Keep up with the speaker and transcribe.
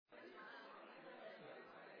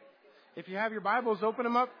If you have your Bibles, open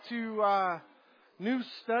them up to new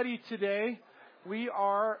study today. We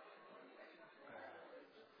are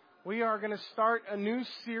going to start a new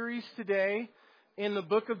series today in the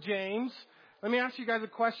book of James. Let me ask you guys a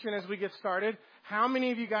question as we get started. How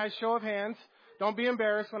many of you guys, show of hands, don't be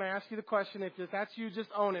embarrassed when I ask you the question. If that's you, just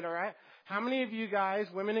own it, all right? How many of you guys,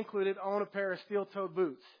 women included, own a pair of steel-toed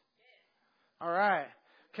boots? All right.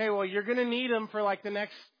 Okay, well, you're going to need them for like the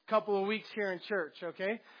next couple of weeks here in church,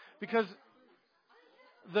 okay? Because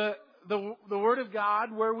the Word of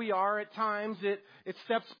God, where we are at times, it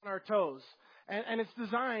steps on our toes. And it's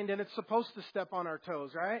designed and it's supposed to step on our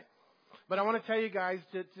toes, right? But I want to tell you guys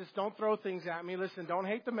that just don't throw things at me. Listen, don't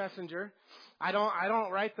hate the messenger. I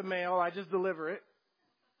don't write the mail. I just deliver it.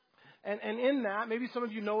 And in that, maybe some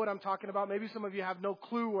of you know what I'm talking about. Maybe some of you have no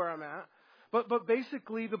clue where I'm at. But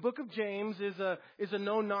basically, the book of James is a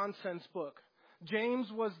no-nonsense book. James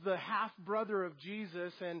was the half-brother of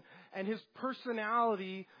Jesus, and his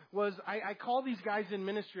personality was, I call these guys in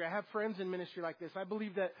ministry, I have friends in ministry like this. I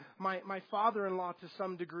believe that my father-in-law to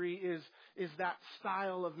some degree is that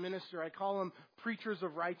style of minister. I call them preachers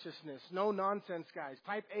of righteousness, no-nonsense guys,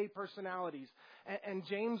 type A personalities. And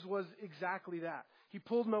James was exactly that. He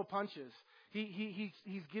pulled no punches.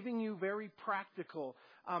 He's giving you very practical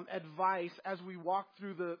advice as we walk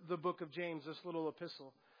through the book of James, this little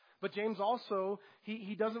epistle. But James also,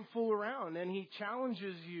 he doesn't fool around, and he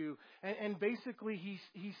challenges you. And basically,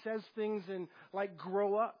 he says things like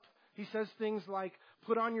grow up. He says things like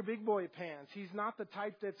put on your big boy pants. He's not the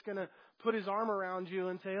type that's going to put his arm around you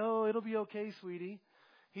and say, oh, it'll be okay, sweetie.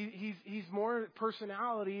 He's more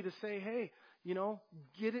personality to say, hey,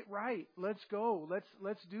 get it right. Let's go.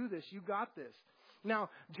 Let's do this. You got this.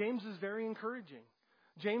 Now, James is very encouraging.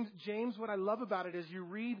 James, what I love about it is you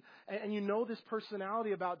read and you know this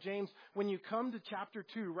personality about James. When you come to chapter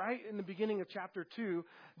 2, right in the beginning of chapter 2,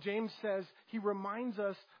 James says, he reminds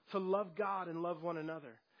us to love God and love one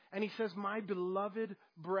another. And he says, my beloved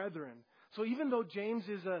brethren. So even though James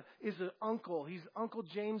is an uncle, he's Uncle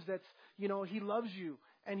James that's, he loves you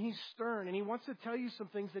and he's stern and he wants to tell you some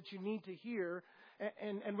things that you need to hear.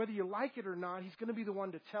 And whether you like it or not, he's going to be the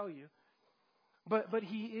one to tell you. But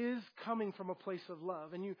he is coming from a place of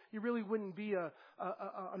love, and you really wouldn't be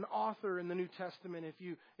an author in the New Testament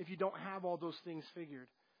if you don't have all those things figured,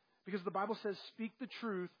 because the Bible says speak the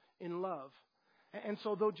truth in love. And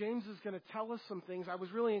so though James is going to tell us some things, I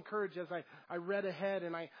was really encouraged as I read ahead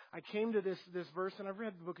and I came to this verse, and I've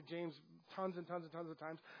read the book of James tons and tons and tons of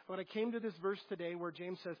times, but I came to this verse today where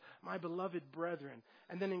James says, my beloved brethren,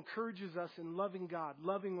 and then encourages us in loving God,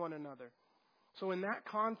 loving one another. So in that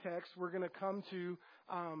context, we're going to come to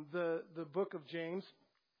the book of James.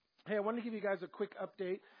 Hey, I wanted to give you guys a quick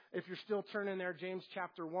update. If you're still turning there, James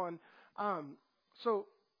chapter 1. So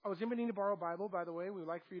I was going to need to borrow a Bible, by the way. We'd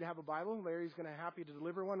like for you to have a Bible. Larry's going to be happy to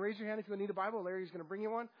deliver one. Raise your hand if you need a Bible. Larry's going to bring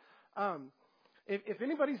you one. If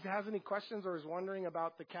anybody has any questions or is wondering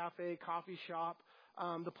about the cafe, coffee shop,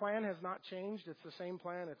 the plan has not changed. It's the same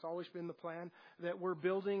plan. It's always been the plan that we're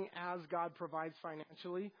building as God provides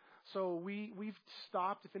financially. So we've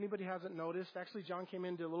stopped, if anybody hasn't noticed. Actually, John came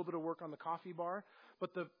in, did a little bit of work on the coffee bar.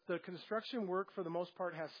 But the construction work, for the most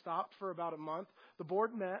part, has stopped for about a month. The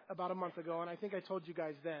board met about a month ago, and I think I told you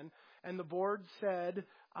guys then. And the board said,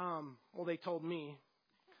 they told me,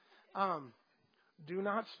 do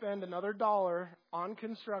not spend another dollar on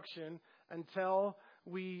construction until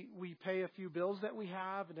we pay a few bills that we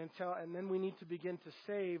have, and then we need to begin to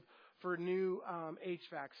save for a new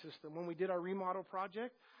HVAC system. When we did our remodel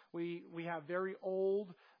project, we have very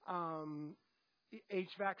old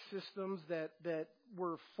HVAC systems that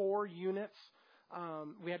were 4 units.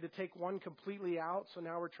 We had to take one completely out, so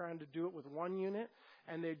now we're trying to do it with 1 unit.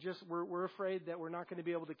 And we're afraid that we're not going to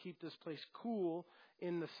be able to keep this place cool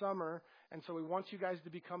in the summer. And so we want you guys to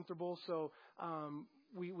be comfortable. So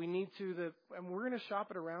we need to, and we're going to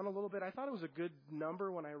shop it around a little bit. I thought it was a good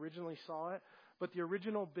number when I originally saw it, but the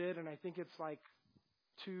original bid, and I think it's like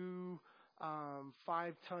 2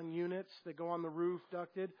 5-ton units that go on the roof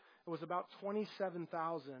ducted. It was about $27,000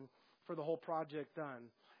 for the whole project done.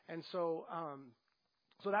 And so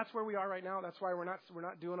that's where we are right now. That's why we're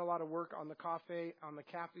not doing a lot of work on the coffee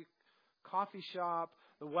shop,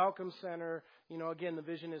 the welcome center. Again, the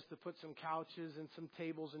vision is to put some couches and some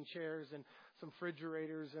tables and chairs and some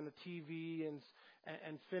refrigerators and a TV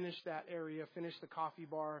and finish that area, finish the coffee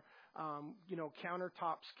bar.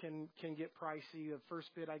 Countertops can get pricey. The first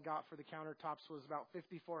bid I got for the countertops was about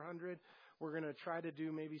 $5,400. We're going to try to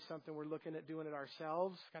do maybe something. We're looking at doing it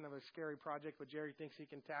ourselves, kind of a scary project, but Jerry thinks he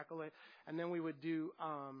can tackle it. And then we would do,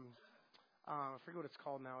 I forget what it's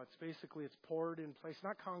called now. It's poured in place,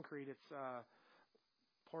 not concrete. It's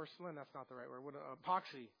porcelain. That's not the right word. What,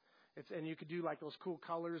 epoxy. And you could do like those cool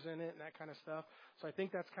colors in it and that kind of stuff. So I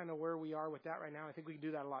think that's kind of where we are with that right now. I think we can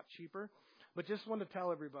do that a lot cheaper. But just wanted to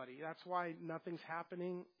tell everybody, that's why nothing's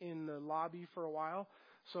happening in the lobby for a while.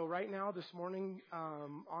 So right now, this morning,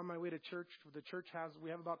 on my way to church, we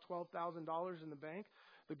have about $12,000 in the bank.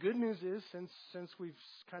 The good news is, since we've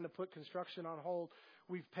kind of put construction on hold,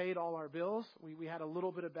 we've paid all our bills. We had a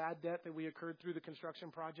little bit of bad debt that we incurred through the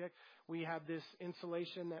construction project. We had this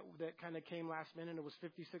insulation that kind of came last minute. It was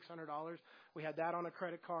 $5,600. We had that on a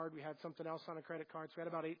credit card. We had something else on a credit card. So we had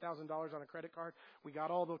about $8,000 on a credit card. We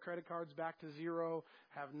got all the credit cards back to zero,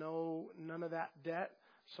 have none of that debt.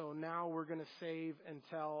 So now we're going to save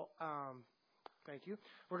until, thank you.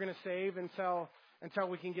 We're going to save until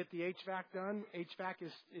we can get the HVAC done. HVAC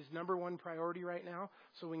is number one priority right now,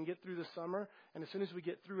 so we can get through the summer. And as soon as we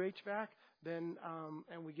get through HVAC, then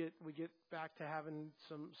and we get back to having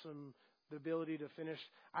the ability to finish.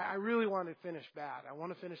 I really want to finish bad. I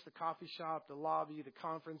want to finish the coffee shop, the lobby, the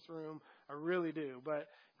conference room. I really do, but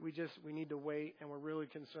we need to wait, and we're really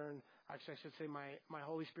concerned. Actually, I should say my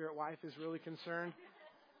Holy Spirit wife is really concerned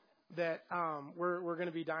that we're going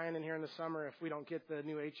to be dying in here in the summer if we don't get the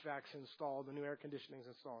new HVACs installed, the new air conditionings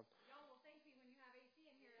installed. Y'all will thank me when you have AC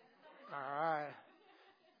in here in the summer. All right.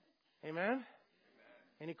 Amen?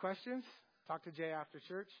 Any questions? Talk to Jay after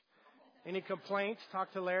church. Any complaints?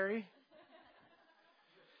 Talk to Larry.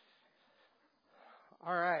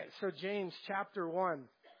 All right. So James chapter 1.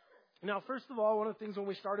 Now, first of all, one of the things when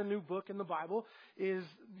we start a new book in the Bible is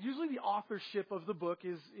usually the authorship of the book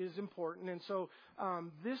is important. And so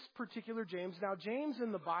this particular James, now James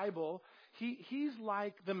in the Bible, he's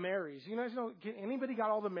like the Marys. You guys know, anybody got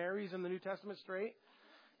all the Marys in the New Testament straight?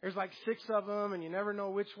 There's like 6 of them, and you never know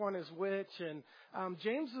which one is which. And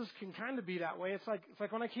James's can kind of be that way. It's like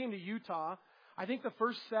when I came to Utah, I think the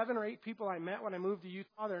first 7 or 8 people I met when I moved to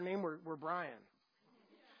Utah, their name were Brian.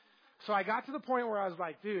 So I got to the point where I was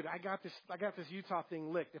like, dude, I got this Utah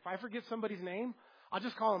thing licked. If I forget somebody's name, I'll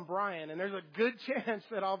just call him Brian, and there's a good chance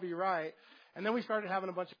that I'll be right. And then we started having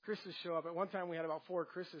a bunch of Chris's show up. At one time, we had about 4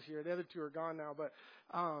 Chris's here. The other 2 are gone now, but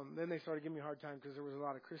then they started giving me a hard time because there was a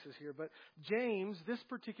lot of Chris's here. But James, this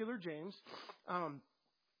particular James,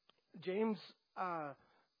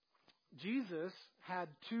 Jesus had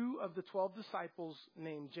 2 of the 12 disciples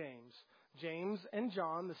named James. James and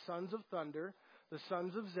John, the sons of thunder, the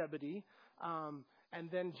sons of Zebedee,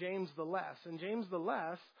 and then James the Less. And James the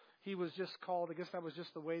Less, he was just called, I guess that was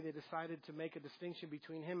just the way they decided to make a distinction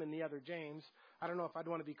between him and the other James. I don't know if I'd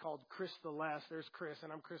want to be called Chris the Less. There's Chris,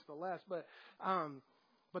 and I'm Chris the Less.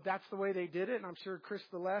 But that's the way they did it, and I'm sure Chris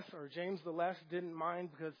the Less or James the Less didn't mind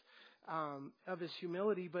because of his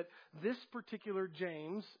humility. But this particular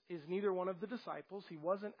James is neither one of the disciples. He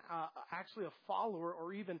wasn't actually a follower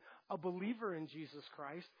or even a believer in Jesus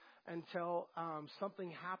Christ until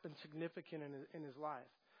something happened significant in his life.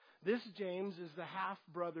 This James is the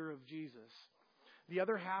half-brother of Jesus. The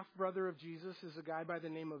other half-brother of Jesus is a guy by the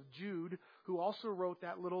name of Jude, who also wrote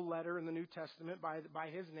that little letter in the New Testament by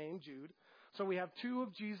his name, Jude. So we have 2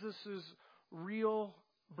 of Jesus's real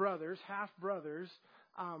brothers, half-brothers,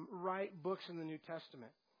 write books in the New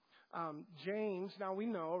Testament. James, now we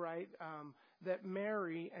know, right, that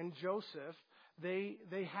Mary and Joseph, they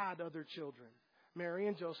had other children. Mary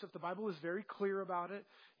and Joseph, the Bible is very clear about it.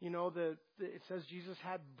 You know, it says Jesus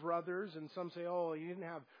had brothers, and some say, oh, he didn't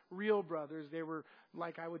have real brothers. They were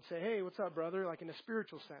like, I would say, hey, what's up, brother? Like in a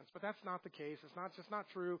spiritual sense. But that's not the case. It's just not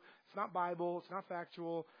true. It's not Bible. It's not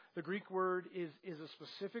factual. The Greek word is a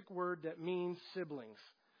specific word that means siblings.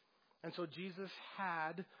 And so Jesus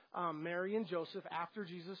had Mary and Joseph. After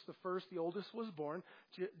Jesus, the oldest, was born,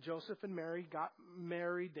 Joseph and Mary got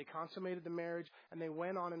married. They consummated the marriage, and they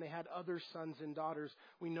went on and they had other sons and daughters.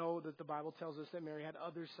 We know that the Bible tells us that Mary had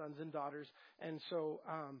other sons and daughters. And so,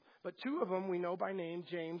 but 2 of them we know by name.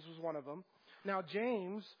 James was one of them. Now,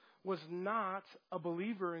 James was not a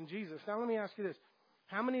believer in Jesus. Now, let me ask you this.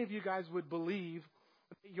 How many of you guys would believe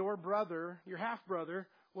that your brother, your half-brother,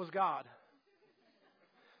 was God?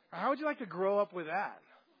 How would you like to grow up with that?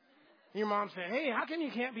 Your mom said, hey, how come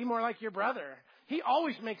you can't be more like your brother? He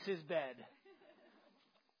always makes his bed.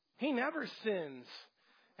 He never sins.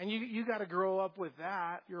 And you got to grow up with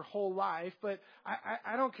that your whole life. But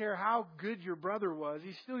I don't care how good your brother was.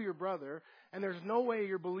 He's still your brother. And there's no way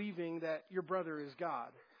you're believing that your brother is God.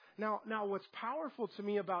 Now, what's powerful to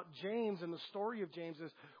me about James and the story of James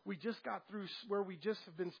is we just got through where we just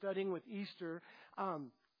have been studying with Easter.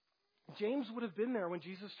 James would have been there when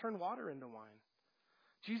Jesus turned water into wine.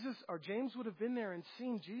 James would have been there and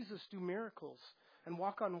seen Jesus do miracles and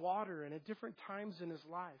walk on water and at different times in his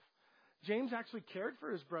life. James actually cared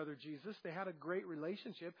for his brother Jesus. They had a great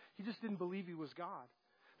relationship. He just didn't believe he was God.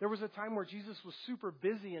 There was a time where Jesus was super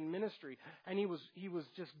busy in ministry, and he was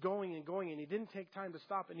just going and going, and he didn't take time to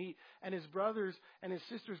stop and eat. And his brothers and his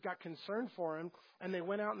sisters got concerned for him, and they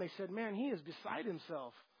went out and they said, "Man, he is beside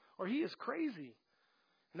himself, or he is crazy."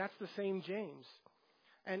 And that's the same James.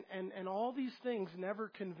 And all these things never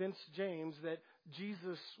convinced James that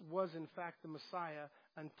Jesus was in fact the Messiah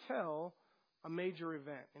until a major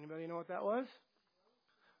event. Anybody know what that was?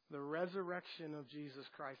 The resurrection of Jesus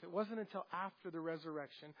Christ. It wasn't until after the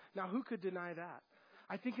resurrection. Now, who could deny that?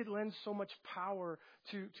 I think it lends so much power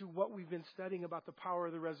to what we've been studying about the power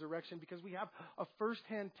of the resurrection, because we have a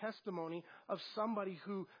firsthand testimony of somebody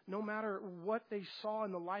who, no matter what they saw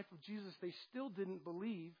in the life of Jesus, they still didn't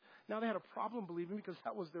believe. Now, they had a problem believing because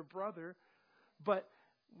that was their brother. But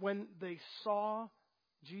when they saw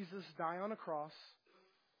Jesus die on a cross,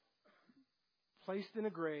 placed in a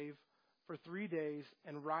grave for 3 days,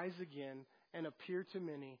 and rise again and appear to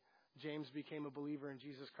many, James became a believer in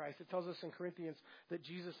Jesus Christ. It tells us in Corinthians that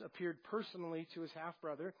Jesus appeared personally to his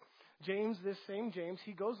half-brother. James, this same James,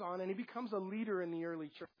 he goes on and he becomes a leader in the early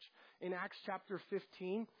church. In Acts chapter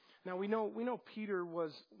 15, now we know Peter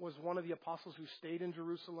was one of the apostles who stayed in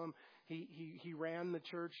Jerusalem. He ran the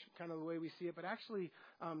church kind of the way we see it. But actually,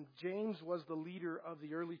 James was the leader of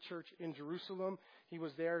the early church in Jerusalem. He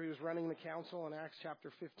was there. He was running the council in Acts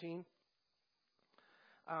chapter 15.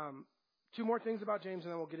 Two more things about James,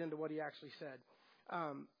 and then we'll get into what he actually said.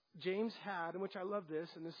 James had, and which I love this,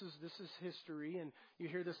 and this is history, and you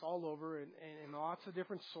hear this all over in lots of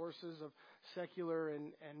different sources of secular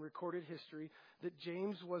and recorded history, that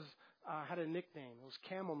James had a nickname. It was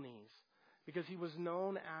Camel Knees, because he was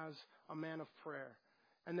known as a man of prayer.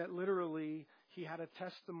 And that literally he had a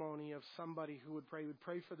testimony of somebody who would pray. He would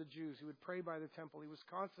pray for the Jews. He would pray by the temple. He was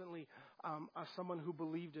constantly someone who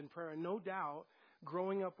believed in prayer. And no doubt,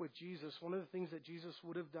 growing up with Jesus, one of the things that Jesus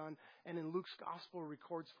would have done, and in Luke's gospel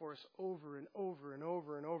records for us over and over and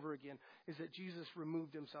over and over again, is that Jesus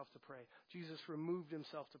removed himself to pray. Jesus removed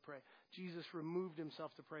himself to pray. Jesus removed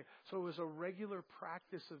himself to pray. So it was a regular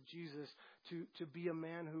practice of Jesus to be a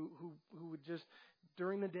man who would just,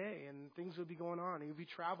 during the day, and things would be going on, he would be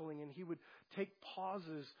traveling, and he would take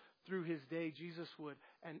pauses through his day, Jesus would,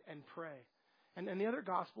 and pray. And the other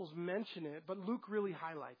gospels mention it, but Luke really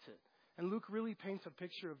highlights it. And Luke really paints a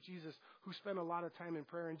picture of Jesus who spent a lot of time in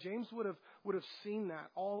prayer. And James would have seen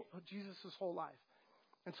that all Jesus' whole life.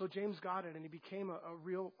 And so James got it, and he became a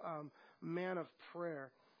real man of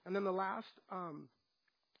prayer. And then the last,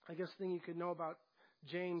 thing you could know about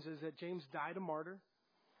James is that James died a martyr.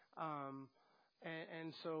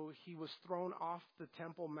 And so he was thrown off the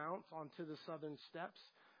Temple Mount onto the southern steps.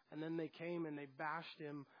 And then they came and they bashed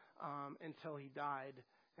him until he died.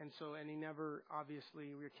 And he never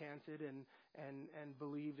obviously recanted and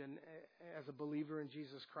believed as a believer in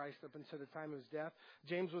Jesus Christ up until the time of his death.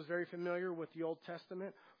 James was very familiar with the Old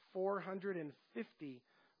Testament. 450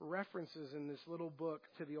 references in this little book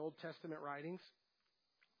to the Old Testament writings.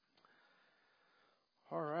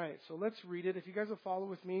 All right, so let's read it. If you guys will follow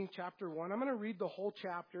with me, chapter 1. I'm going to read the whole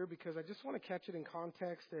chapter because I just want to catch it in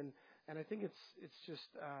context, and I think it's just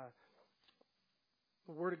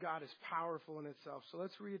the Word of God is powerful in itself. So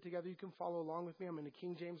let's read it together. You can follow along with me. I'm in the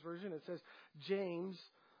King James Version. It says, James,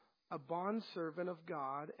 a bondservant of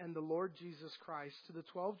God and the Lord Jesus Christ, to the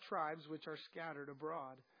 12 tribes which are scattered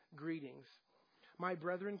abroad, greetings. My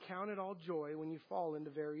brethren, count it all joy when you fall into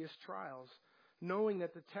various trials, knowing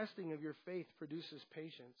that the testing of your faith produces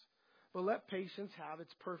patience. But let patience have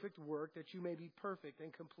its perfect work, that you may be perfect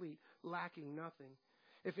and complete, lacking nothing.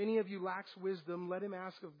 If any of you lacks wisdom, let him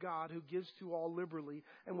ask of God, who gives to all liberally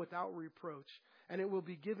and without reproach, and it will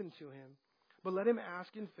be given to him. But let him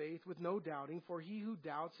ask in faith with no doubting, for he who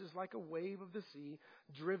doubts is like a wave of the sea,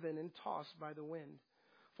 driven and tossed by the wind.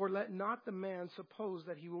 For let not the man suppose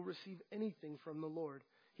that he will receive anything from the Lord.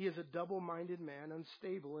 He is a double-minded man,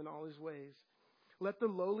 unstable in all his ways. Let the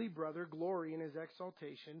lowly brother glory in his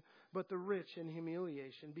exaltation, but the rich in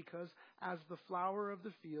humiliation, because as the flower of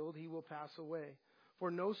the field he will pass away. For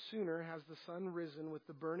no sooner has the sun risen with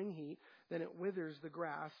the burning heat than it withers the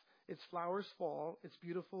grass, its flowers fall, its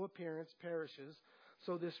beautiful appearance perishes.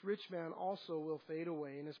 So this rich man also will fade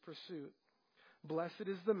away in his pursuit. Blessed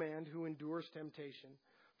is the man who endures temptation,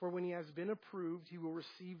 for when he has been approved, he will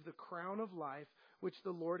receive the crown of life which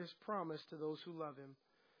the Lord has promised to those who love him.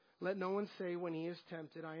 Let no one say when he is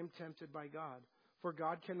tempted, I am tempted by God. For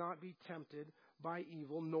God cannot be tempted by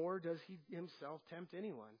evil, nor does he himself tempt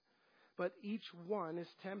anyone. But each one is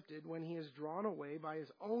tempted when he is drawn away by his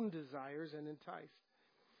own desires and enticed.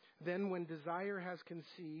 Then when desire has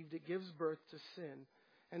conceived, it gives birth to sin.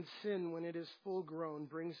 and sin, when it is full grown,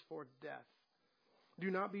 brings forth death. Do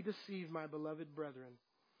not be deceived, my beloved brethren.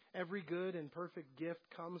 Every good and perfect gift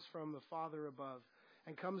comes from the Father above,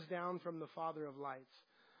 and comes down from the Father of lights,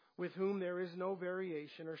 with whom there is no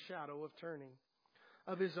variation or shadow of turning.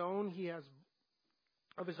 Of his own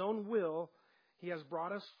will, he has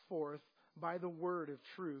brought us forth by the word of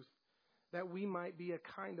truth, that we might be a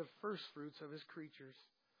kind of firstfruits of his creatures.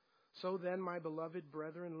 So then, my beloved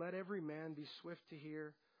brethren, let every man be swift to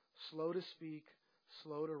hear, slow to speak,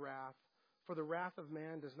 slow to wrath, for the wrath of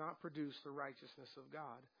man does not produce the righteousness of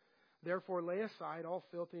God. Therefore lay aside all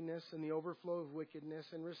filthiness and the overflow of wickedness,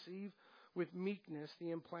 and receive with meekness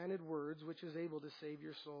the implanted words, which is able to save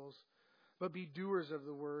your souls. But be doers of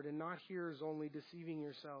the word, and not hearers only, deceiving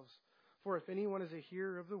yourselves. For if anyone is a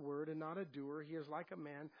hearer of the word and not a doer, he is like a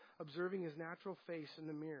man observing his natural face in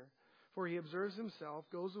the mirror. For he observes himself,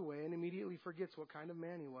 goes away, and immediately forgets what kind of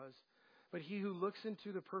man he was. But he who looks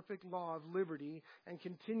into the perfect law of liberty and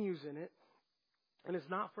continues in it, and is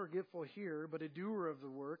not forgetful hearer, but a doer of the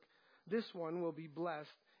work, this one will be blessed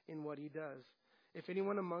in what he does. If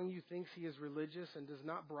anyone among you thinks he is religious and does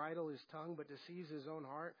not bridle his tongue, but deceives his own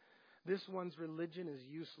heart, this one's religion is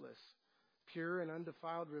useless. Pure and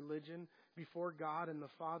undefiled religion before God and the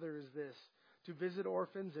Father is this: to visit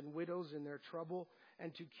orphans and widows in their trouble,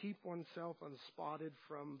 and to keep oneself unspotted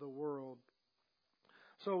from the world.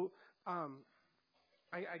 So,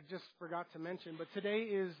 I just forgot to mention, but today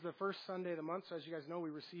is the first Sunday of the month. So as you guys know, we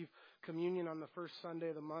receive communion on the first Sunday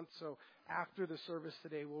of the month. So after the service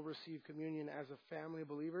today, we'll receive communion as a family of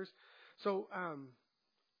believers. So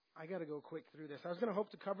I got to go quick through this. I was going to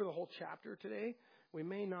hope to cover the whole chapter today. We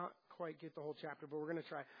may not quite get the whole chapter, but we're going to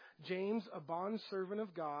try. James, a bondservant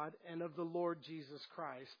of God and of the Lord Jesus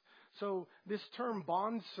Christ. So this term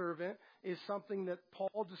bondservant is something that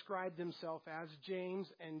Paul described himself as, James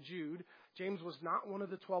and Jude. James was not one of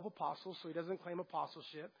the 12 apostles, so he doesn't claim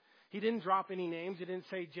apostleship. He didn't drop any names. He didn't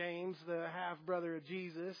say James, the half-brother of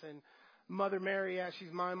Jesus, and Mother Mary, yeah,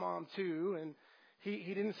 she's my mom too. And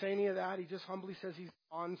he didn't say any of that. He just humbly says he's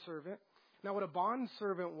a bondservant. Now, what a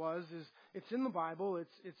bondservant was is, it's in the Bible,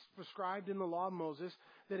 it's prescribed in the law of Moses,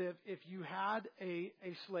 that if you had a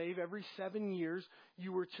slave, every 7 years,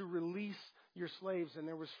 you were to release your slaves, and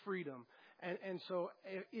there was freedom. And so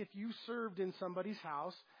if you served in somebody's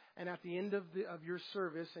house, and at the end of your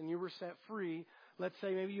service, and you were set free, let's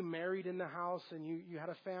say maybe you married in the house, and you had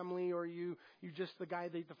a family, or you just, the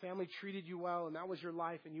family treated you well, and that was your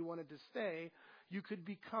life, and you wanted to stay, you could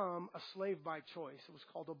become a slave by choice. It was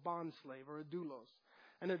called a bond slave, or a doulos.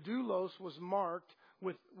 And a doulos was marked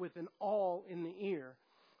with an awl in the ear.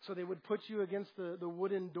 So they would put you against the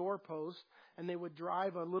wooden doorpost, and they would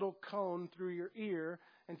drive a little cone through your ear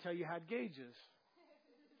until you had gauges.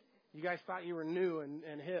 You guys thought you were new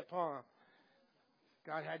and hip, huh?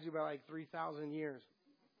 God had you by like 3,000 years.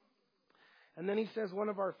 And then he says one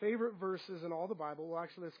of our favorite verses in all the Bible. Well,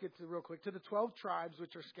 actually, let's get to it real quick. To the 12 tribes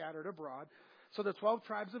which are scattered abroad. So the 12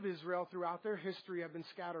 tribes of Israel throughout their history have been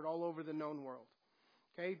scattered all over the known world.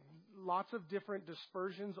 Okay, lots of different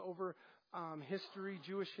dispersions over history,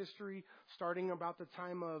 Jewish history, starting about the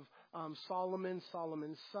time of Solomon,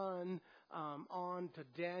 Solomon's son, on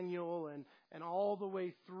to Daniel, and all the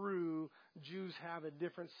way through, Jews have at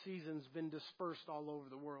different seasons been dispersed all over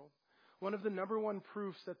the world. One of the number one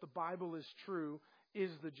proofs that the Bible is true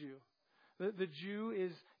is the Jew. The Jew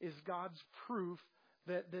is God's proof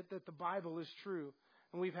that the Bible is true.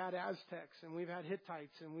 And we've had Aztecs, and we've had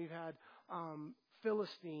Hittites, and we've had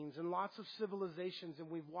Philistines, and lots of civilizations, and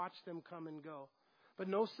we've watched them come and go. But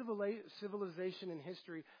no civilization in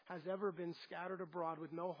history has ever been scattered abroad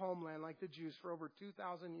with no homeland like the Jews for over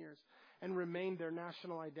 2,000 years and remained their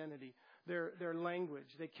national identity, their language.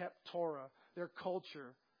 They kept Torah, their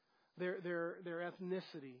culture, their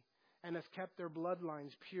ethnicity, and has kept their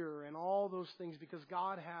bloodlines pure and all those things because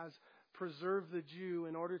God has preserved the Jew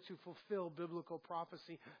in order to fulfill biblical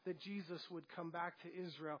prophecy that Jesus would come back to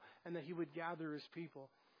Israel and that he would gather his people.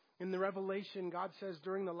 In the Revelation, God says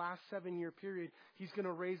during the last 7-year period, he's going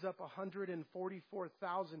to raise up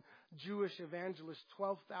 144,000 Jewish evangelists,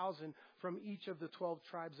 12,000 from each of the 12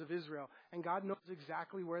 tribes of Israel. And God knows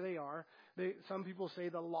exactly where they are. Some people say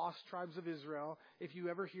the lost tribes of Israel. If you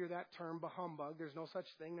ever hear that term, humbug, there's no such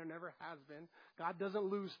thing. There never has been. God doesn't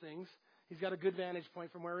lose things. He's got a good vantage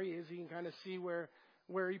point from where he is. He can kind of see where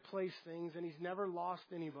he placed things, and he's never lost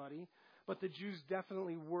anybody. But the Jews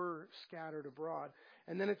definitely were scattered abroad.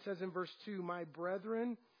 And then it says in verse 2, my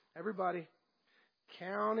brethren, everybody,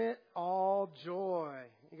 count it all joy.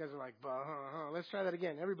 You guys are like, let's try that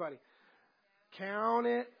again. Everybody, count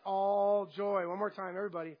it all joy. One more time,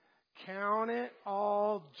 everybody. Count it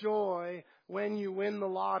all joy when you win the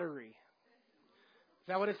lottery. Is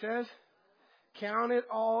that what it says? Count it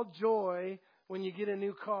all joy when you get a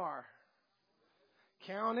new car.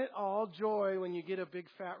 Count it all joy when you get a big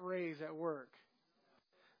fat raise at work.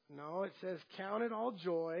 No, it says count it all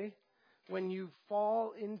joy when you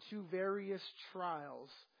fall into various trials.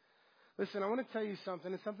 Listen, I want to tell you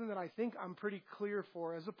something. It's something that I think I'm pretty clear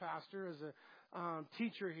for as a pastor, as a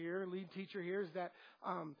teacher here, lead teacher here, is that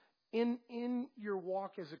in your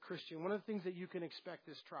walk as a Christian, one of the things that you can expect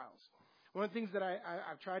is trials. One of the things that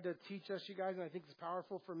I've tried to teach us, you guys, and I think is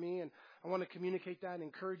powerful for me, and I want to communicate that and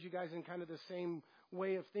encourage you guys in kind of the same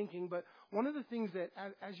way of thinking. But one of the things that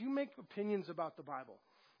as you make opinions about the Bible,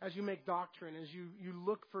 as you make doctrine, as you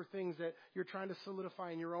look for things that you're trying to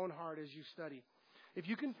solidify in your own heart as you study, if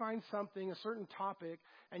you can find something, a certain topic,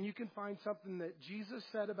 and you can find something that Jesus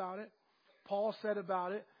said about it, Paul said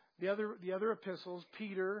about it, the other epistles,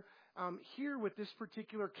 Peter, here with this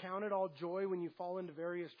particular count it all joy when you fall into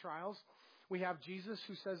various trials, we have Jesus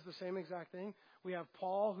who says the same exact thing. We have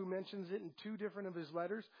Paul who mentions it in 2 different of his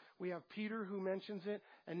letters. We have Peter who mentions it,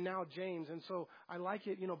 and now James. And so I like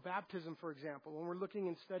it, baptism, for example. When we're looking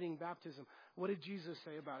and studying baptism, what did Jesus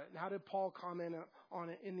say about it? And how did Paul comment on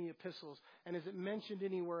it in the epistles? And is it mentioned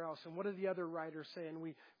anywhere else? And what do the other writers say? And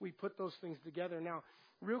we put those things together. Now,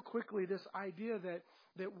 real quickly, this idea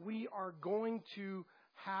that we are going to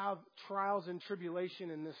have trials and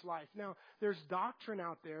tribulation in this life. Now, there's doctrine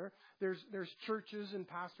out there. There's churches and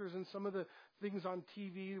pastors, and some of the things on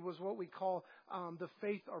TV was what we call the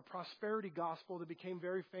faith or prosperity gospel that became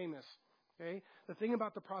very famous. Okay? The thing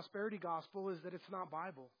about the prosperity gospel is that it's not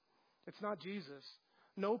Bible. It's not Jesus.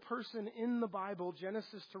 No person in the Bible,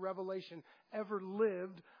 Genesis to Revelation, ever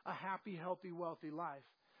lived a happy, healthy, wealthy life.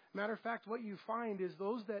 Matter of fact, what you find is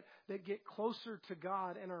those that get closer to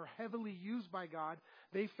God and are heavily used by God,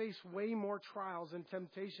 they face way more trials and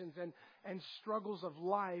temptations and struggles of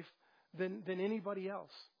life than anybody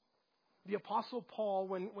else. The Apostle Paul,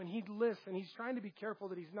 when he lists, and he's trying to be careful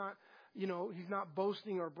that he's not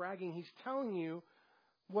boasting or bragging, he's telling you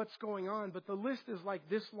what's going on, but the list is like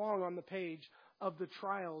this long on the page of the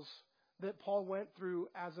trials that Paul went through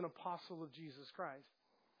as an apostle of Jesus Christ.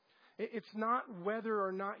 It's not whether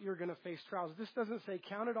or not you're going to face trials. This doesn't say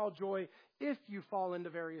count it all joy if you fall into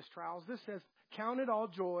various trials. This says count it all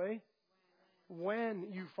joy when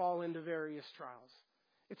you fall into various trials.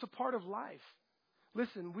 It's a part of life.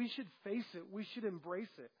 Listen, we should face it. We should embrace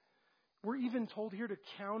it. We're even told here to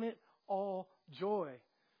count it all joy.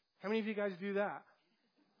 How many of you guys do that?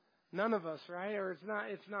 None of us, right? Or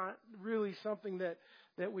it's not really something that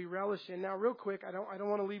we relish in. Now, real quick, I don't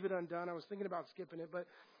want to leave it undone. I was thinking about skipping it, but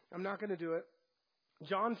I'm not going to do it.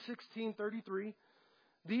 John 16:33.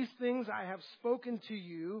 These things I have spoken to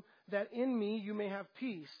you, that in me you may have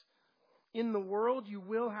peace. In the world you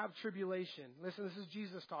will have tribulation. Listen, this is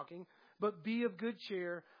Jesus talking. But be of good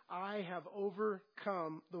cheer. I have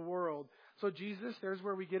overcome the world. So Jesus, there's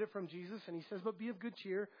where we get it from Jesus. And he says, but be of good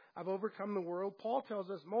cheer. I've overcome the world. Paul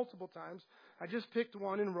tells us multiple times. I just picked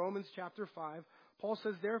one in Romans chapter 5. Paul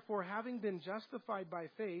says, therefore, having been justified by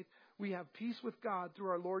faith, we have peace with God through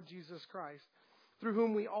our Lord Jesus Christ, through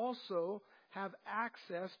whom we also have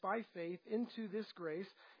access by faith into this grace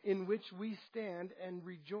in which we stand and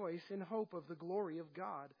rejoice in hope of the glory of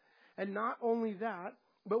God. And not only that,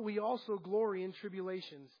 but we also glory in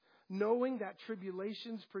tribulations, knowing that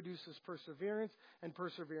tribulations produces perseverance, and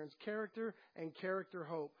perseverance character, and character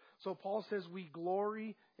hope. So Paul says we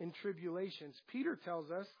glory in tribulations. Peter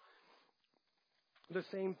tells us the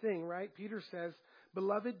same thing, right? Peter says,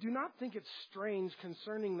 beloved, do not think it strange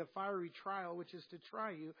concerning the fiery trial which is to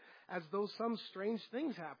try you, as though some strange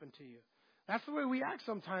things happen to you. That's the way we act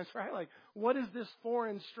sometimes, right? Like, what is this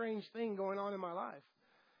foreign, strange thing going on in my life?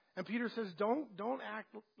 And Peter says, don't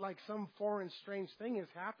act like some foreign, strange thing has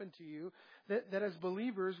happened to you, that as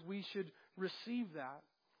believers we should receive that.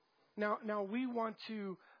 Now we want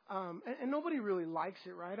to, and nobody really likes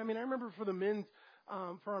it, right? I mean, I remember for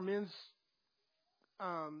our men's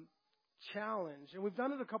challenge, and we've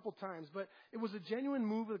done it a couple times, but it was a genuine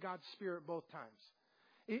move of God's Spirit both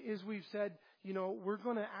times. We've said, we're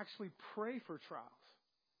going to actually pray for trials.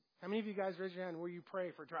 How many of you guys raise your hand where you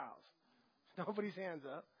pray for trials? Nobody's hands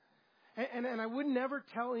up. And I would never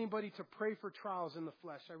tell anybody to pray for trials in the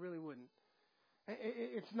flesh. I really wouldn't.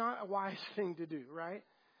 It's not a wise thing to do, right?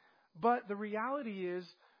 But the reality is,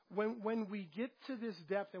 when we get to this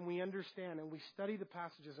depth and we understand and we study the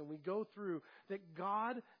passages and we go through that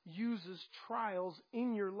God uses trials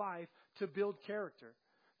in your life to build character,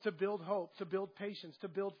 to build hope, to build patience, to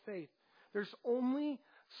build faith. There's only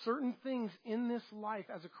certain things in this life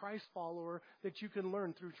as a Christ follower that you can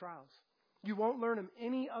learn through trials. You won't learn them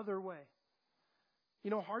any other way.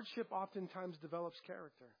 Hardship oftentimes develops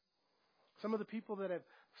character. Some of the people that have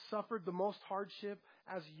suffered the most hardship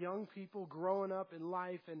as young people growing up in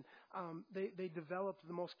life, and they developed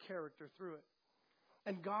the most character through it.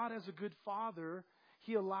 And God, as a good father,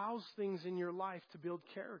 He allows things in your life to build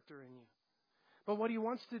character in you. But what He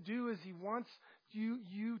wants to do is He wants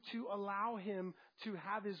you to allow Him to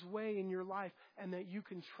have His way in your life, and that you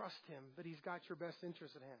can trust Him, that He's got your best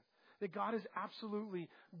interest at hand. That God is absolutely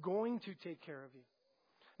going to take care of you.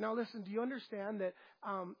 Now listen, do you understand that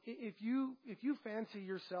if you fancy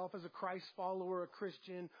yourself as a Christ follower, a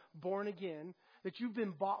Christian, born again, that you've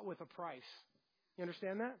been bought with a price? You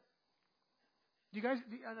understand that?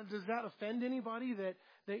 Does that offend anybody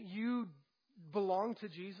that you belong to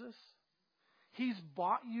Jesus? He's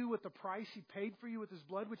bought you with a price. He paid for you with His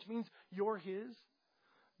blood, which means you're His.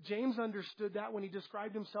 James understood that when he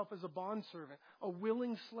described himself as a bondservant, a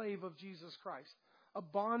willing slave of Jesus Christ. A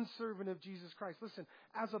bondservant of Jesus Christ. Listen,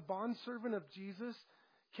 as a bondservant of Jesus,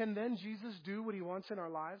 can then Jesus do what He wants in our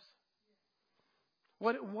lives?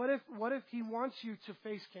 What if He wants you to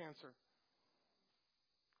face cancer?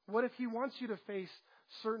 What if He wants you to face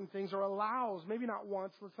certain things, or allows, maybe not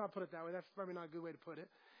once, let's not put it that way, that's probably not a good way to put it.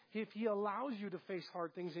 If He allows you to face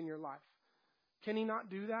hard things in your life, can He not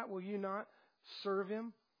do that? Will you not serve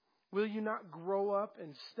Him? Will you not grow up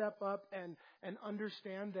and step up and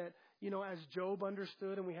understand that, as Job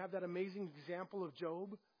understood, and we have that amazing example of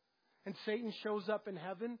Job, and Satan shows up in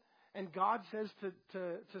heaven, and God says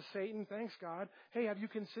to Satan, thanks God, hey, have you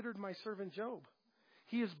considered my servant Job?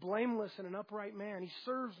 He is blameless and an upright man. He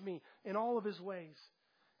serves me in all of his ways.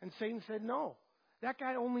 And Satan said, no, that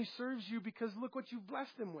guy only serves you because look what you've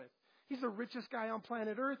blessed him with. He's the richest guy on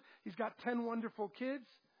planet Earth. He's got 10 wonderful kids.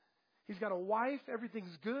 He's got a wife.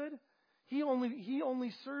 Everything's good. He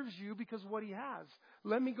only serves you because of what he has.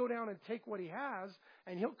 Let me go down and take what he has,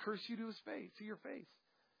 and he'll curse you to your face.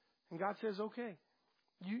 And God says, okay,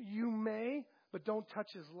 you may, but don't touch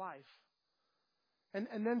his life.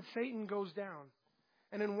 And then Satan goes down.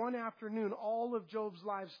 And in one afternoon, all of Job's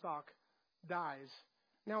livestock dies.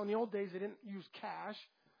 Now, in the old days, they didn't use cash.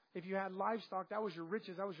 If you had livestock, that was your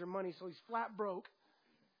riches, that was your money. So he's flat broke.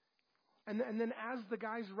 And then as the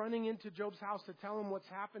guy's running into Job's house to tell him what's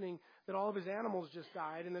happening, that all of his animals just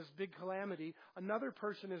died in this big calamity, another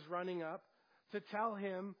person is running up to tell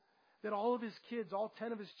him that all of his kids, all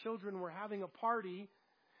 10 of his children were having a party,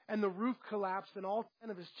 and the roof collapsed and all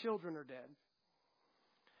 10 of his children are dead.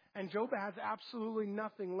 And Job has absolutely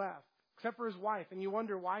nothing left except for his wife. And you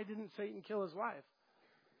wonder, why didn't Satan kill his wife?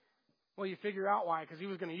 Well, you figure out why, because he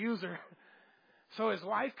was going to use her. So his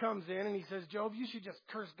wife comes in and he says, Job, you should just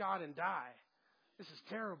curse God and die. This is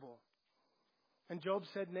terrible. And Job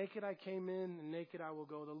said, naked I came in and naked I will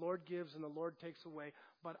go. The Lord gives and the Lord takes away,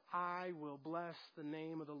 but I will bless the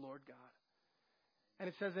name of the Lord God. And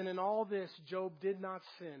it says, and in all this, Job did not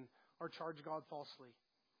sin or charge God falsely.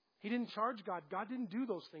 He didn't charge God. God didn't do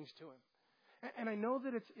those things to him. And I know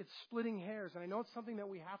that it's splitting hairs, and I know it's something that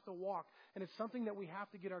we have to walk, and it's something that we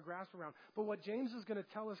have to get our grasp around. But what James is going to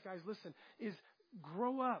tell us, guys, listen, is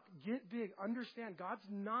grow up, get big, understand God's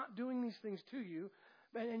not doing these things to you,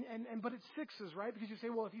 but it's fixes, right? Because you say,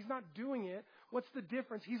 well, if he's not doing it, what's the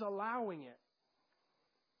difference? He's allowing it.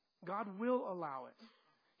 God will allow it.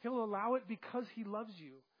 He'll allow it because he loves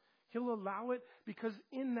you. He'll allow it because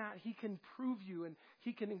in that he can prove you and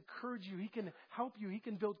he can encourage you. He can help you. He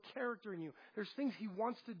can build character in you. There's things he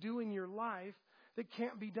wants to do in your life that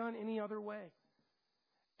can't be done any other way.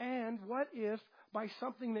 And what if by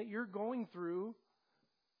something that you're going through,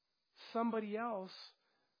 somebody else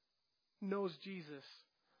knows Jesus?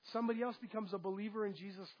 Somebody else becomes a believer in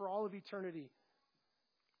Jesus for all of eternity.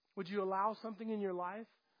 Would you allow something in your life,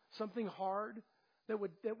 something hard, that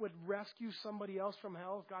would rescue somebody else from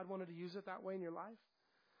hell if God wanted to use it that way in your life?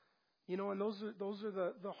 And those are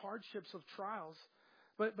the hardships of trials.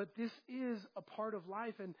 But this is a part of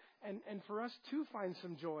life, and for us to find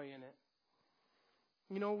some joy in it.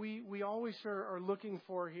 We always are looking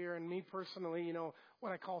for here, and me personally,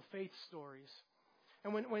 what I call faith stories.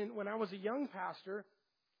 And when I was a young pastor,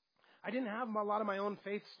 I didn't have a lot of my own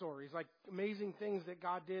faith stories, like amazing things that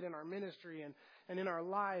God did in our ministry and in our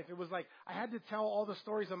life. It was like I had to tell all the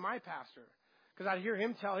stories of my pastor because I'd hear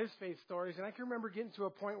him tell his faith stories. And I can remember getting to a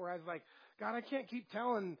point where I was like, God, I can't keep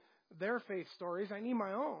telling their faith stories. I need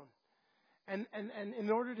my own. And in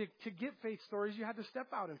order to get faith stories, you had to step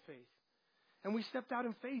out in faith. And we stepped out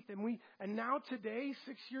in faith. And now today,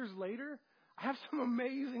 6 years later, I have some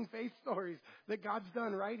amazing faith stories that God's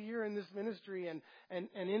done right here in this ministry and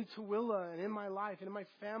in Tooele and in my life and in my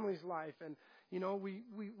family's life. And,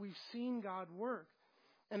 we've seen God work.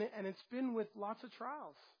 And it's been with lots of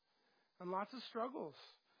trials. and lots of struggles.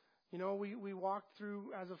 You know, we walked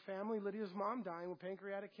through, as a family, Lydia's mom dying with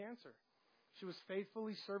pancreatic cancer. She was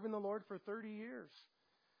faithfully serving the Lord for 30 years.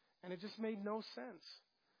 And it just made no sense.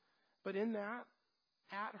 But in that,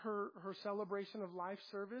 at her celebration of life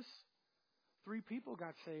service, 3 people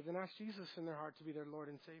got saved and asked Jesus in their heart to be their Lord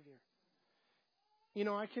and Savior. You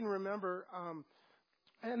know, I can remember,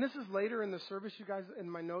 and this is later in the service, you guys, in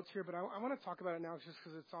my notes here, but I want to talk about it now just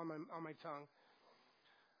because it's on my tongue.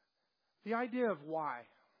 The idea of why.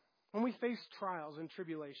 When we face trials and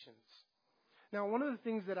tribulations. Now, one of the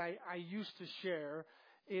things that I used to share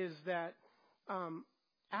is that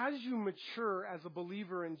as you mature as a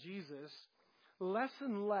believer in Jesus, less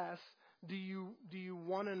and less do you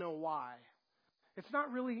want to know why. It's not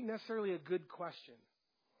really necessarily a good question.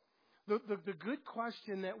 The good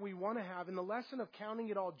question that we want to have, and the lesson of counting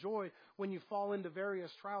it all joy when you fall into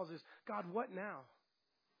various trials is, God, what now?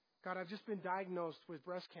 God, I've just been diagnosed with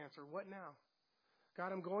breast cancer. What now?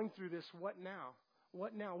 God, I'm going through this. What now?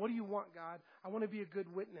 What now? What do you want, God? I want to be a good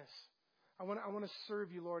witness. I want to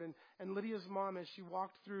serve you, Lord. And Lydia's mom, as she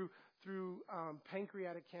walked through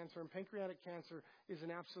pancreatic cancer, and pancreatic cancer is an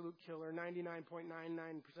absolute killer.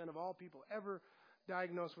 99.99% of all people ever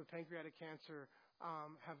diagnosed with pancreatic cancer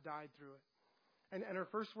have died through it. And her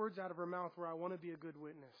first words out of her mouth were, I want to be a good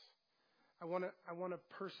witness. I want to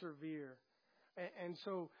persevere. And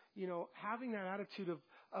so, you know, having that attitude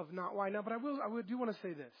of not why now, but I do want to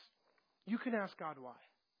say this. You can ask God why.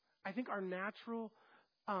 I think our natural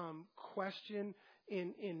question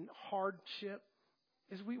in hardship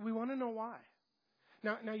is we want to know why.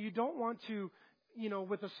 Now you don't want to, you know,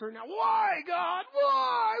 with a certain, why God?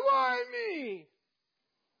 Why me?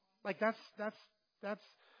 Like that's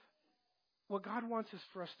what God wants is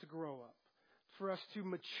for us to grow up, for us to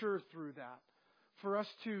mature through that, for us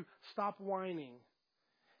to stop whining.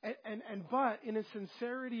 But in a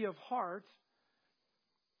sincerity of heart,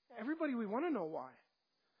 everybody, we want to know why.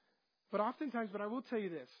 But oftentimes, but I will tell you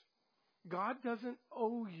this, God doesn't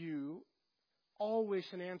owe you always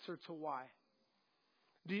an answer to why.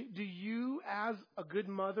 Do you, as a good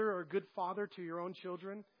mother or a good father to your own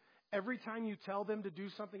children, every time you tell them to do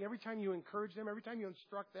something, every time you encourage them, every time you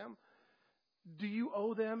instruct them, do you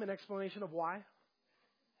owe them an explanation of why?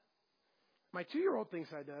 My 2-year-old thinks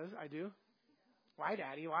I do. Why,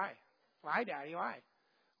 Daddy? Why? Why, Daddy? Why?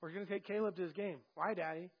 We're going to take Caleb to his game. Why,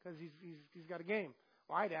 Daddy? Because he's got a game.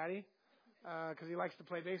 Why, Daddy? Because he likes to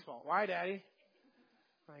play baseball. Why, Daddy?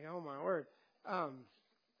 Like, oh my word.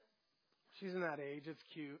 She's in that age. It's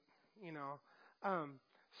cute, you know.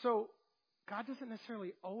 So God doesn't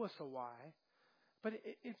necessarily owe us a why, but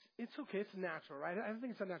it's okay. It's natural, right? I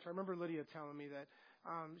think it's unnatural. I remember Lydia telling me that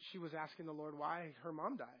she was asking the Lord why her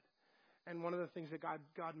mom died. And one of the things that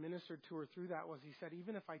God ministered to her through that was he said,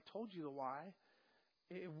 even if I told you the why,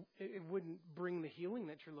 it wouldn't bring the healing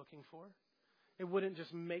that you're looking for. It wouldn't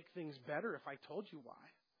just make things better if I told you why.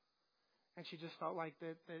 And she just felt like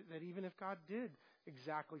that even if God did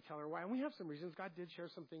exactly tell her why, and we have some reasons, God did share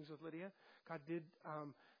some things with Lydia. God did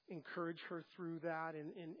encourage her through that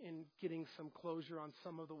in getting some closure on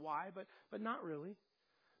some of the why, but not really.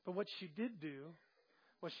 But what she did do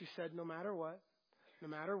was she said, no matter what, no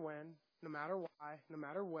matter when, no matter why, no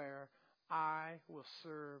matter where, I will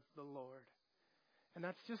serve the Lord. And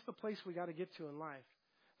that's just the place we got to get to in life.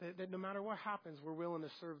 That no matter what happens, we're willing to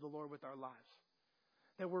serve the Lord with our lives.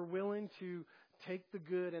 That we're willing to take the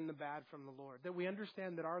good and the bad from the Lord. That we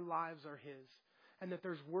understand that our lives are His. And that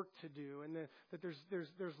there's work to do. And that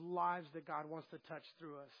there's lives that God wants to touch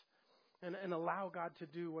through us. And allow God to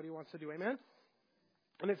do what He wants to do. Amen?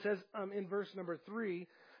 And it says in verse number 3,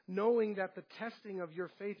 knowing that the testing of your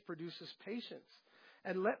faith produces patience.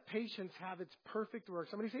 And let patience have its perfect work.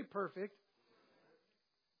 Somebody say perfect.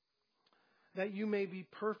 That you may be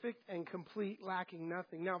perfect and complete, lacking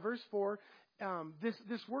nothing. Now, verse 4,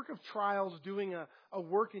 this work of trials, doing a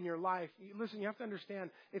work in your life, listen, you have to understand,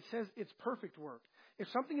 it says it's perfect work. If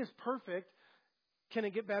something is perfect, can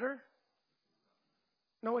it get better?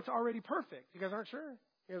 No, it's already perfect. You guys aren't sure?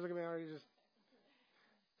 You guys look at me already just...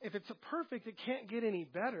 If it's perfect, it can't get any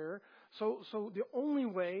better. So the only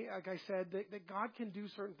way, like I said, that God can do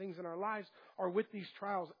certain things in our lives are with these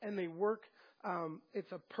trials, and they work.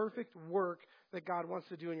 It's a perfect work that God wants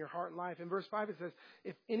to do in your heart and life. In verse 5, it says,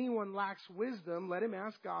 if anyone lacks wisdom, let him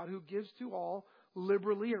ask God, who gives to all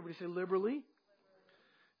liberally. Everybody say liberally.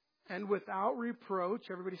 And without reproach.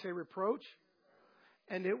 Everybody say reproach.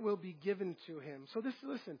 And it will be given to him. So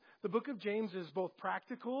listen, the book of James is both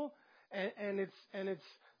practical and it's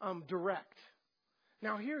direct.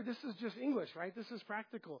 Now here, this is just English, right? This is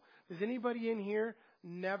practical. Does anybody in here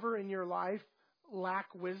never in your life lack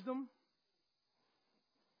wisdom?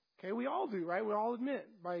 Okay, we all do, right? We all admit,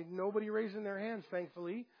 by nobody raising their hands,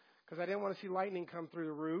 thankfully, because I didn't want to see lightning come through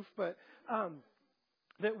the roof, but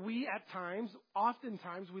that we at times,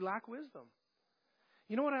 oftentimes, we lack wisdom.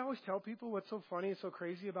 You know what I always tell people? What's so funny and so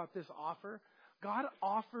crazy about this offer? God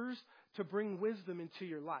offers to bring wisdom into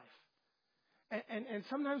your life. And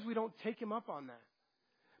sometimes we don't take him up on that.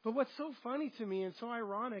 But what's so funny to me and so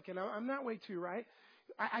ironic, and I'm that way too, right?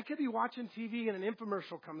 I could be watching TV and an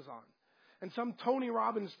infomercial comes on. And some Tony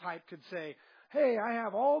Robbins type could say, hey, I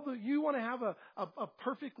have you want to have a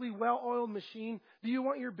perfectly well-oiled machine? Do you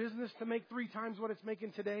want your business to make 3 times what it's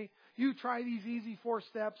making today? You try these easy 4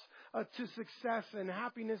 steps to success and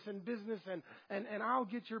happiness and business, and I'll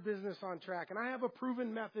get your business on track. And I have a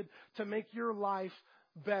proven method to make your life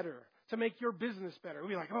better, to make your business better. We'd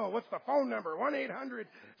be like, oh, what's the phone number? 1-800,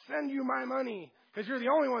 send you my money, because you're the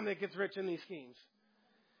only one that gets rich in these schemes.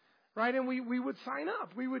 Right? And we would sign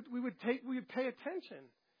up. We would pay attention.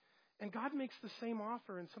 And God makes the same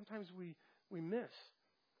offer, and sometimes we miss.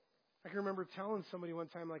 I can remember telling somebody one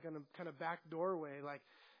time, like in a kind of back doorway, like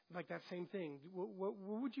that same thing. What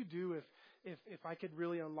would you do if I could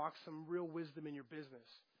really unlock some real wisdom in your business?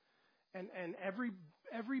 And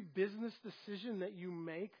every business decision that you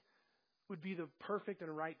make would be the perfect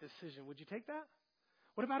and right decision. Would you take that?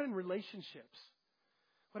 What about in relationships?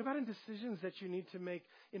 What about in decisions that you need to make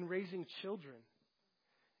in raising children?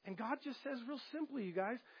 And God just says real simply, you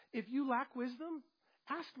guys, if you lack wisdom,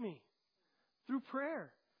 ask me through prayer.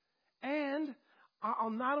 And I'll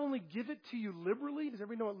not only give it to you liberally. Does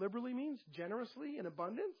everybody know what liberally means? Generously, in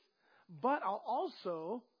abundance. But I'll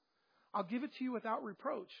give it to you without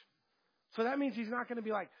reproach. So that means he's not going to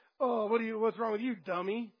be like, oh, what's wrong with you,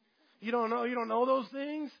 dummy? You don't know those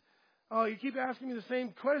things? Oh, you keep asking me the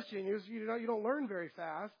same question. You don't learn very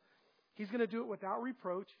fast. He's going to do it without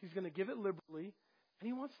reproach. He's going to give it liberally. And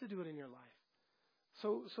he wants to do it in your life.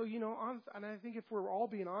 So and I think if we're all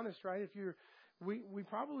being honest, right, we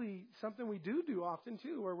probably, something we do often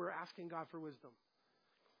too, where we're asking God for wisdom.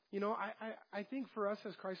 I think for us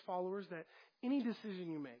as Christ followers that any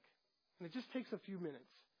decision you make, and it just takes a few minutes,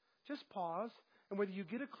 just pause, and whether you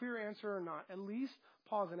get a clear answer or not, at least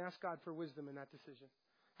pause and ask God for wisdom in that decision.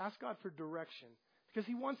 Ask God for direction, because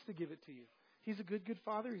he wants to give it to you. He's a good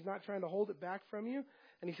Father. He's not trying to hold it back from you.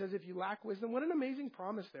 And he says, if you lack wisdom, what an amazing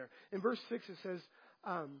promise there. In verse 6, it says,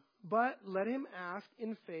 but let him ask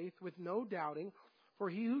in faith with no doubting,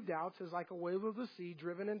 for he who doubts is like a wave of the sea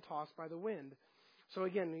driven and tossed by the wind. So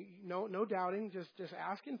again, no doubting, just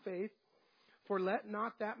ask in faith. For let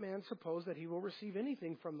not that man suppose that he will receive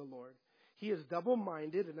anything from the Lord. He is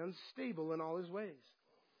double-minded and unstable in all his ways.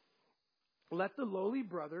 Let the lowly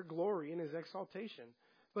brother glory in his exaltation,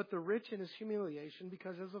 but the rich in his humiliation,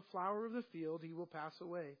 because as a flower of the field he will pass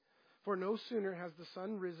away. For no sooner has the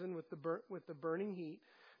sun risen with the burning heat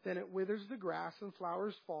than it withers the grass and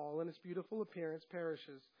flowers fall, and its beautiful appearance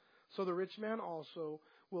perishes. So the rich man also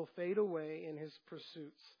will fade away in his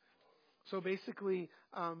pursuits. So basically,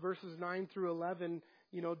 verses 9 through 11,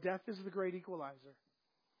 death is the great equalizer.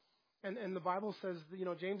 And the Bible says,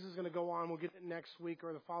 James is going to go on. We'll get it next week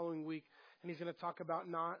or the following week. And he's going to talk about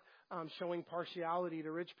not showing partiality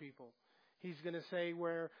to rich people. He's going to say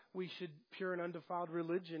where pure and undefiled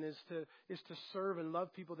religion is to serve and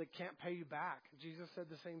love people that can't pay you back. Jesus said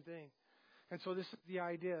the same thing. And so this is the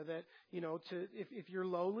idea that, if you're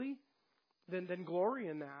lowly, then glory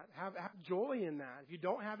in that. Have joy in that. If you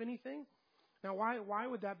don't have anything, now why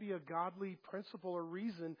would that be a godly principle or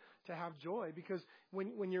reason to have joy? Because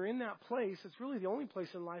when you're in that place, it's really the only place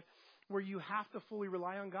in life where you have to fully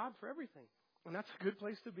rely on God for everything. And that's a good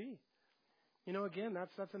place to be. Again,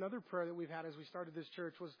 that's another prayer that we've had as we started this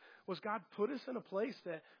church was God put us in a place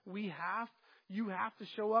that you have to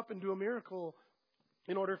show up and do a miracle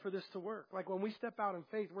in order for this to work. Like when we step out in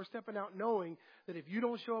faith, we're stepping out knowing that if you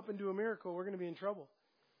don't show up and do a miracle, we're going to be in trouble.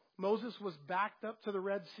 Moses was backed up to the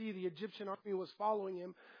Red Sea. The Egyptian army was following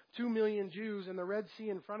him. 2 million Jews and the Red Sea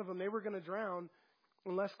in front of them. They were going to drown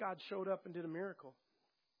unless God showed up and did a miracle.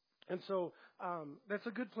 And so that's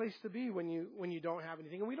a good place to be when you don't have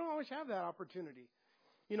anything. And we don't always have that opportunity.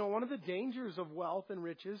 One of the dangers of wealth and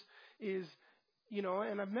riches is,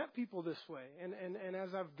 and I've met people this way. And as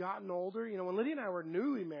I've gotten older, when Lydia and I were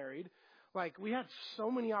newly married, we had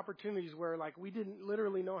so many opportunities where we didn't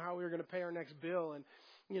literally know how we were going to pay our next bill.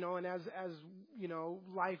 And as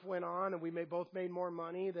life went on and we both made more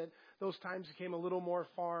money, that those times became a little more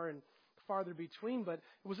farther between. But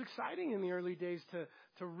it was exciting in the early days to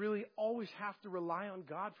really always have to rely on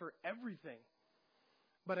God for everything.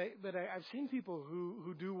 But I've seen people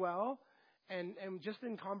who do well, and just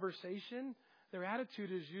in conversation, their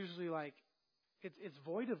attitude is usually like, it's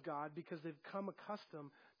void of God because they've come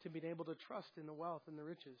accustomed to being able to trust in the wealth and the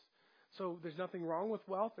riches. So there's nothing wrong with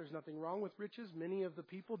wealth. There's nothing wrong with riches. Many of the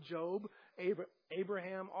people, Job,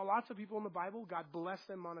 Abraham, lots of people in the Bible, God blessed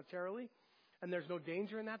them monetarily. And there's no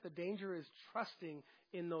danger in that. The danger is trusting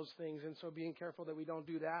in those things. And so being careful that we don't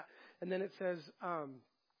do that. And then it says,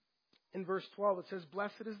 in verse 12, it says,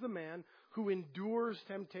 "Blessed is the man who endures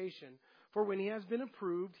temptation. For when he has been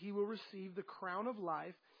approved, he will receive the crown of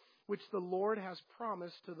life, which the Lord has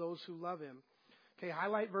promised to those who love him." Okay,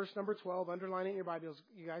 highlight verse number 12. Underline it in your Bibles,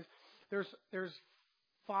 you guys. There's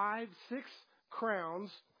 6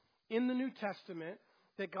 crowns in the New Testament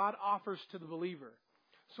that God offers to the believer.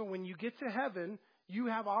 So when you get to heaven, you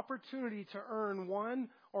have opportunity to earn one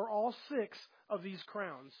or all 6 of these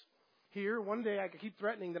crowns. Here, one day I keep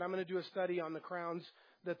threatening that I'm going to do a study on the crowns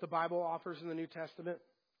that the Bible offers in the New Testament.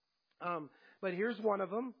 But here's one of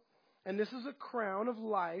them. And this is a crown of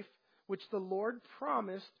life, which the Lord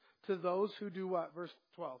promised to those who do what? Verse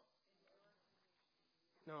 12.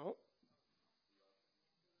 No.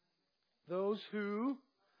 Those who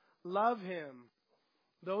love him.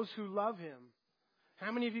 Those who love him.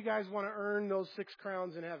 How many of you guys want to earn those 6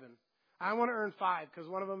 crowns in heaven? I want to earn 5 because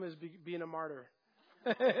one of them is being a martyr.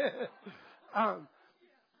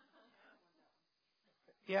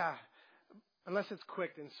 Yeah, unless it's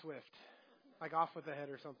quick and swift, like off with the head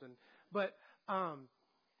or something. But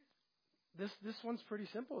this one's pretty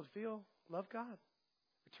simple to feel. Love God.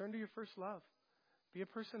 Return to your first love. Be a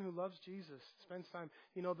person who loves Jesus. Spends time.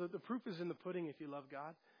 You know, the proof is in the pudding if you love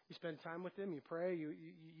God. You spend time with him. You pray.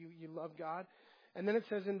 You love God. And then it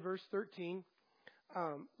says in verse 13,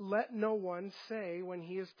 "Let no one say when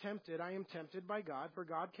he is tempted, I am tempted by God, for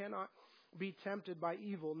God cannot be tempted by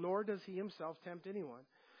evil, nor does he himself tempt anyone.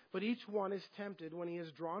 But each one is tempted when he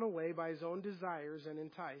is drawn away by his own desires and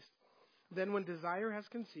enticed. Then when desire has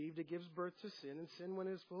conceived, it gives birth to sin, and sin, when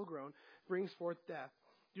it is full grown, brings forth death.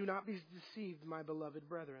 Do not be deceived, my beloved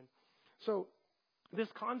brethren." So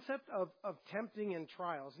this concept of tempting and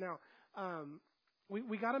trials. Now,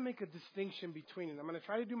 we got to make a distinction between it. I'm going to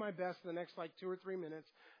try to do my best in the next 2 or 3 minutes,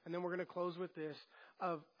 and then we're going to close with this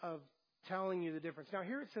of telling you the difference. Now,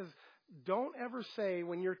 here it says, don't ever say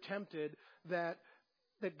when you're tempted that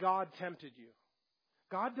God tempted you.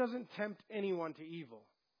 God doesn't tempt anyone to evil.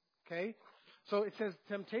 Okay? So it says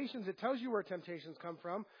temptations. It tells you where temptations come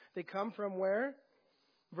from. They come from where?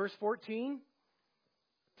 Verse 14.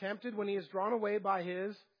 Tempted when he is drawn away by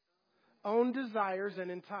his own desires and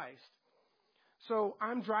enticed. So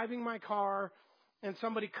I'm driving my car and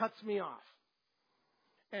somebody cuts me off.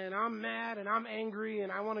 And I'm mad and I'm angry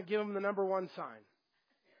and I want to give them the number 1 sign.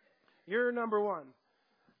 You're number 1.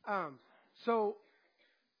 So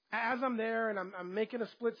as I'm there and I'm making a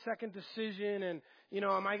split-second decision and,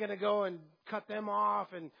 am I going to go and cut them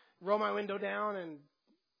off and roll my window down and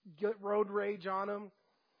get road rage on them?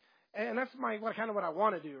 And that's kind of what I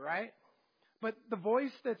want to do, right? But the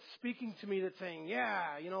voice that's speaking to me that's saying,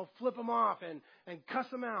 flip them off and cuss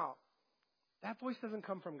them out, that voice doesn't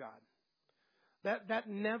come from God. That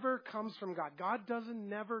never comes from God. God doesn't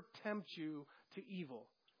never tempt you to evil.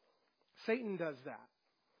 Satan does that.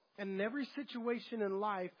 And in every situation in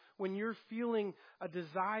life, when you're feeling a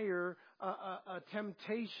desire, a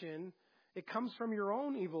temptation, it comes from your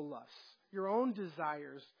own evil lusts, your own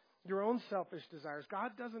desires, your own selfish desires.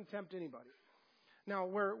 God doesn't tempt anybody. Now,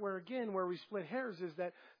 where we split hairs is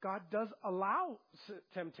that God does allow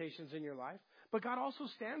temptations in your life, but God also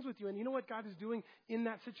stands with you. And you know what God is doing in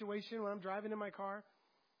that situation when I'm driving in my car?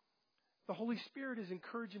 The Holy Spirit is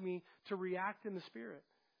encouraging me to react in the Spirit,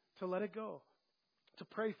 to let it go, to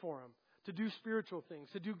pray for Him, to do spiritual things,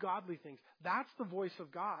 to do godly things. That's the voice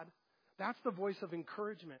of God. That's the voice of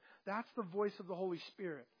encouragement. That's the voice of the Holy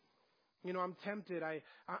Spirit. I'm tempted.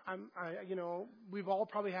 We've all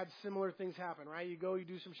probably had similar things happen, right? You go, you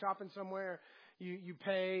do some shopping somewhere, you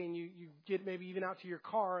pay, and you get maybe even out to your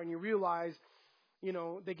car, and you realize,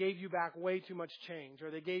 they gave you back way too much change,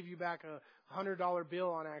 or they gave you back a $100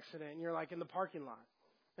 bill on accident, and you're in the parking lot.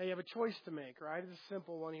 Now you have a choice to make, right? It's a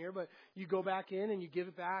simple one here, but you go back in and you give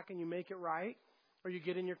it back and you make it right, or you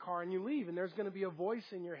get in your car and you leave, and there's going to be a voice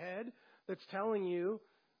in your head that's telling you,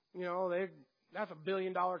 that's $1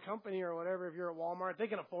 billion company or whatever. If you're at Walmart, they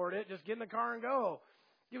can afford it. Just get in the car and go.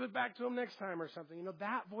 Give it back to them next time or something.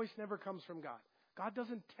 That voice never comes from God. God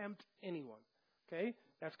doesn't tempt anyone. Okay?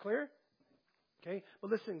 That's clear? Okay?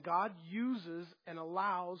 But listen, God uses and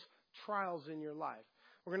allows trials in your life.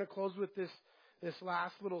 We're going to close with this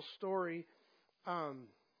last little story.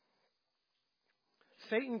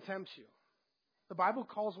 Satan tempts you. The Bible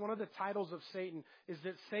calls one of the titles of Satan is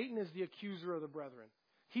that Satan is the accuser of the brethren.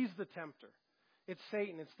 He's the tempter. It's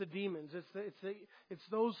Satan. It's the demons. It's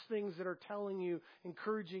those things that are telling you,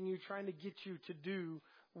 encouraging you, trying to get you to do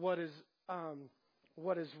what is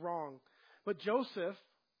wrong. But Joseph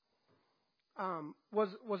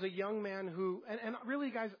was a young man who, and really,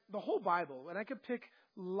 guys, the whole Bible, and I could pick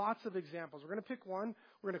lots of examples. We're going to pick one.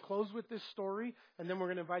 We're going to close with this story, and then we're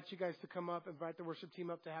going to invite you guys to come up, invite the worship team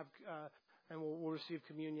up to have, and we'll receive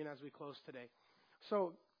communion as we close today.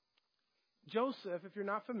 So, Joseph, if you're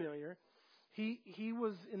not familiar, he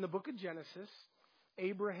was in the book of Genesis.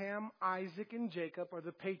 Abraham, Isaac, and Jacob are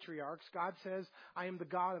the patriarchs. God says, I am the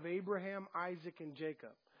God of Abraham, Isaac, and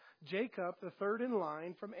Jacob. Jacob, the third in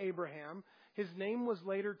line from Abraham, his name was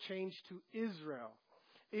later changed to Israel.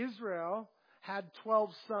 Israel had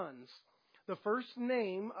 12 sons. The first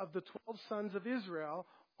name of the 12 sons of Israel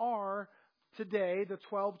are today the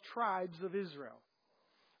 12 tribes of Israel.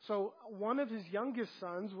 So one of his youngest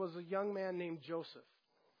sons was a young man named Joseph.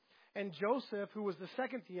 And Joseph, who was the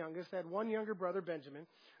second to youngest, had one younger brother, Benjamin.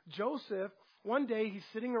 Joseph, one day he's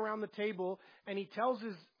sitting around the table and he tells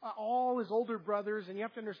all his older brothers, and you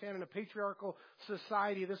have to understand in a patriarchal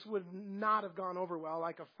society, this would not have gone over well,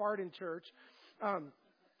 like a fart in church.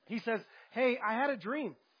 He says, hey, I had a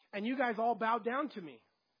dream and you guys all bowed down to me,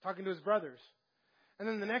 talking to his brothers. And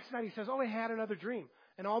then the next night he says, oh, I had another dream.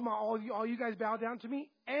 And all you guys bowed down to me,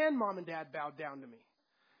 and mom and dad bowed down to me.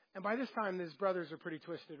 And by this time, his brothers are pretty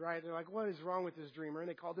twisted, right? They're like, what is wrong with this dreamer? And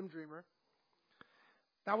they called him Dreamer.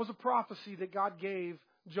 That was a prophecy that God gave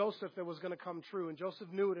Joseph that was going to come true. And Joseph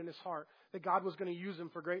knew it in his heart that God was going to use him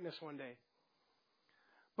for greatness one day.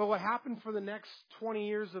 But what happened for the next 20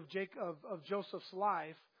 years of Joseph's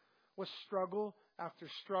life was struggle after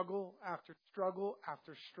struggle after struggle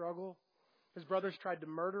after struggle. His brothers tried to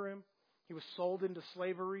murder him. He was sold into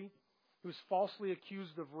slavery. He was falsely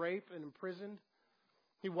accused of rape and imprisoned.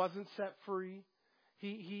 He wasn't set free.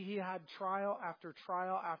 He had trial after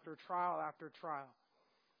trial after trial after trial.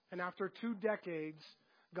 And after 2 decades,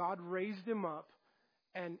 God raised him up,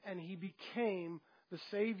 and he became the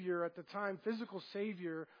Savior at the time, physical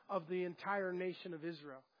Savior of the entire nation of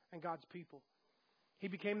Israel and God's people. He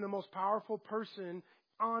became the most powerful person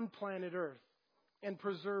on planet Earth and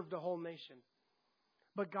preserved the whole nation.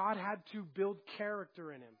 But God had to build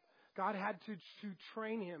character in him. God had to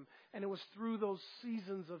train him. And it was through those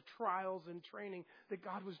seasons of trials and training that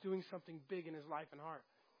God was doing something big in his life and heart.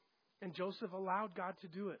 And Joseph allowed God to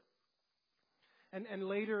do it. And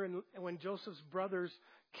later, when Joseph's brothers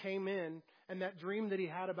came in, and that dream that he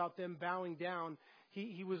had about them bowing down,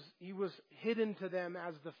 he was hidden to them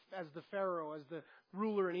as the Pharaoh, as the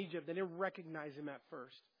ruler in Egypt. They didn't recognize him at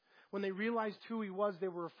first. When they realized who he was, they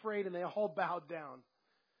were afraid, and they all bowed down.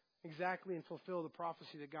 Exactly, and fulfill the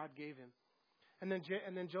prophecy that God gave him. And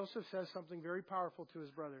then Joseph says something very powerful to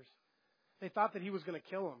his brothers. They thought that he was going to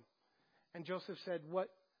kill him. And Joseph said, what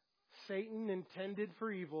Satan intended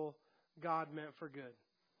for evil, God meant for good.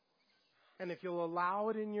 And if you'll allow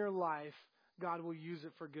it in your life, God will use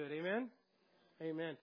it for good. Amen? Amen.